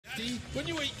150. When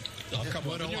you were, oh come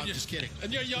on, I'm just kidding.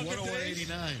 And your younger days.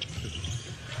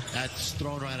 101.89. That's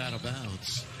thrown right out of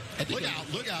bounds. Look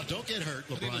out! Don't get hurt,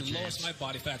 LeBron James. The lowest my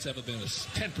body fat's ever been was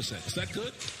 10%. Is that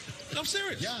good? I'm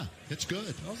serious. Yeah, it's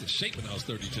good. I was in shape when I was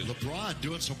 32. LeBron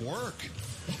doing some work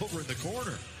over in the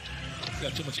corner.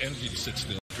 Got too much energy to sit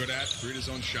still. Good at, create his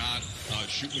own shot,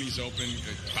 shoot when he's open,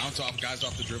 bounce off guys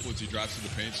off the dribble as he drives to the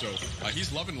paint. So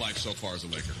he's loving life so far as a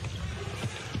Laker.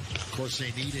 Of course,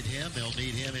 they needed him. They'll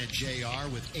need him and JR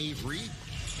with Avery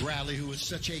Bradley, who was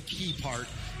such a key part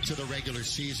to the regular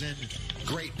season.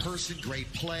 Great person,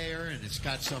 great player, and it's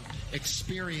got some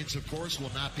experience, of course,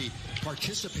 will not be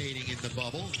participating in the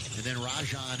bubble. And then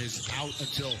Rajon is out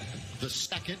until the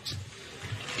second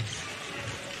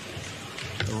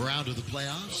round of the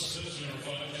playoffs.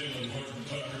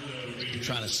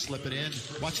 Trying to slip it in.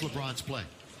 Watch LeBron's play.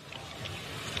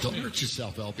 Don't hurt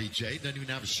yourself, LBJ. Doesn't even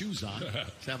have his shoes on.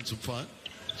 He's having some fun.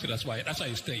 See, that's why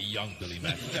you stay young, Billy,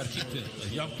 man. You got to keep a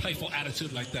young, playful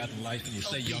attitude like that in life, and you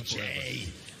stay young forever.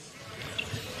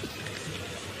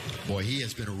 Boy, he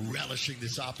has been relishing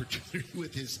this opportunity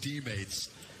with his teammates.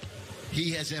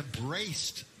 He has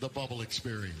embraced the bubble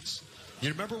experience. You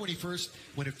remember when it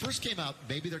first came out,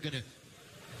 maybe they're going to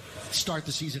start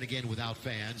the season again without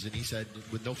fans, and he said,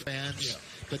 with no fans. Yeah.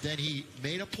 But then he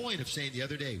made a point of saying the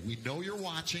other day, we know you're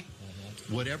watching.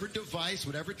 Whatever device,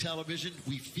 whatever television,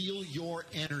 we feel your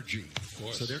energy.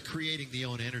 So they're creating their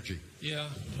own energy. Yeah,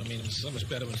 I mean, it's so much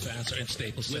better when fans are in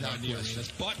Staples Center.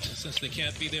 But since they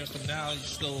can't be there from now, you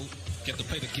still get to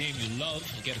play the game you love.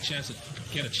 You get a chance to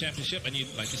get a championship, and you,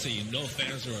 like you say, you know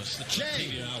fans are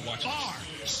watching. J.R.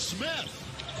 Smith.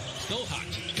 Still hot.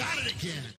 Got it again.